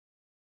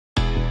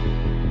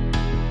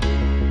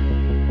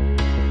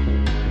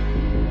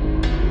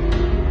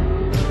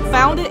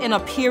Founded in a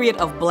period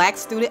of Black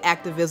student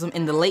activism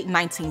in the late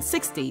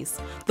 1960s,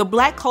 the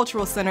Black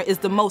Cultural Center is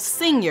the most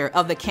senior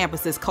of the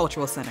campus's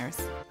cultural centers.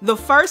 The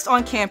first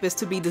on campus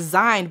to be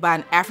designed by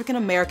an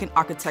African-American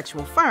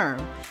architectural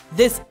firm,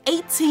 this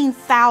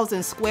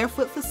 18,000 square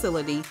foot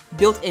facility,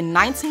 built in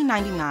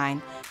 1999,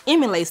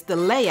 emulates the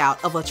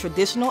layout of a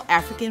traditional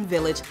African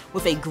village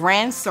with a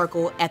grand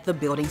circle at the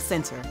building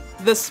center.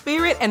 The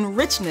spirit and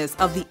richness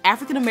of the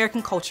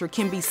African-American culture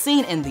can be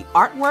seen in the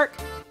artwork,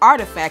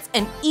 artifacts,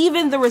 and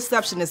even the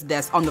receptionist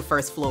desk on the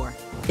first floor.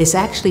 It's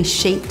actually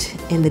shaped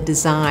in the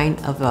design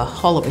of the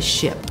hull of a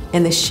ship,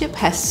 and the ship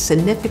has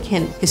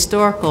significant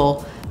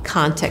historical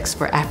context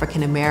for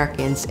African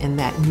Americans in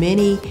that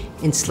many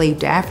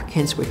enslaved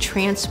Africans were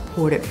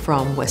transported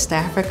from West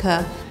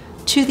Africa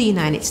to the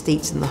United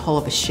States in the hull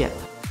of a ship.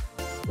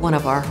 One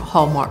of our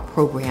hallmark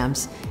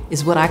programs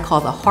is what I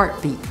call the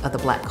heartbeat of the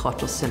Black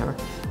Cultural Center,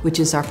 which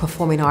is our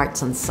performing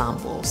arts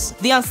ensembles.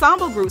 The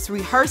ensemble groups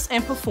rehearse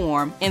and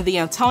perform in the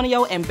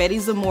Antonio and Betty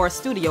Zamora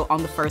studio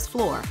on the first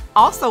floor.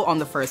 Also on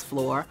the first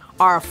floor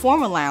are a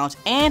formal lounge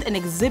and an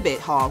exhibit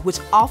hall, which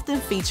often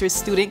features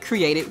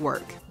student-created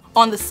work.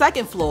 On the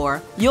second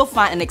floor, you'll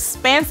find an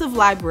expansive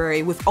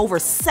library with over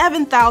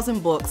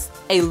 7,000 books,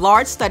 a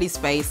large study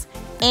space,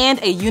 and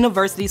a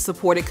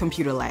university-supported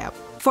computer lab.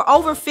 For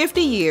over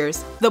 50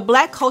 years, the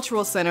Black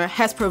Cultural Center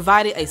has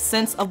provided a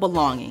sense of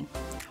belonging.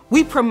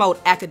 We promote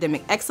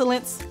academic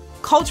excellence,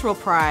 cultural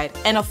pride,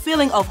 and a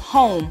feeling of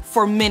home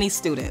for many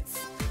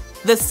students.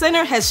 The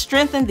center has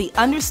strengthened the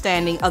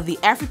understanding of the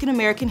African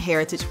American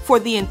heritage for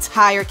the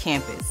entire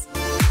campus.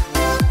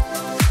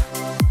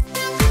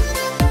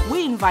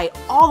 We invite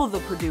all of the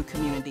Purdue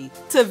community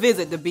to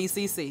visit the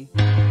BCC.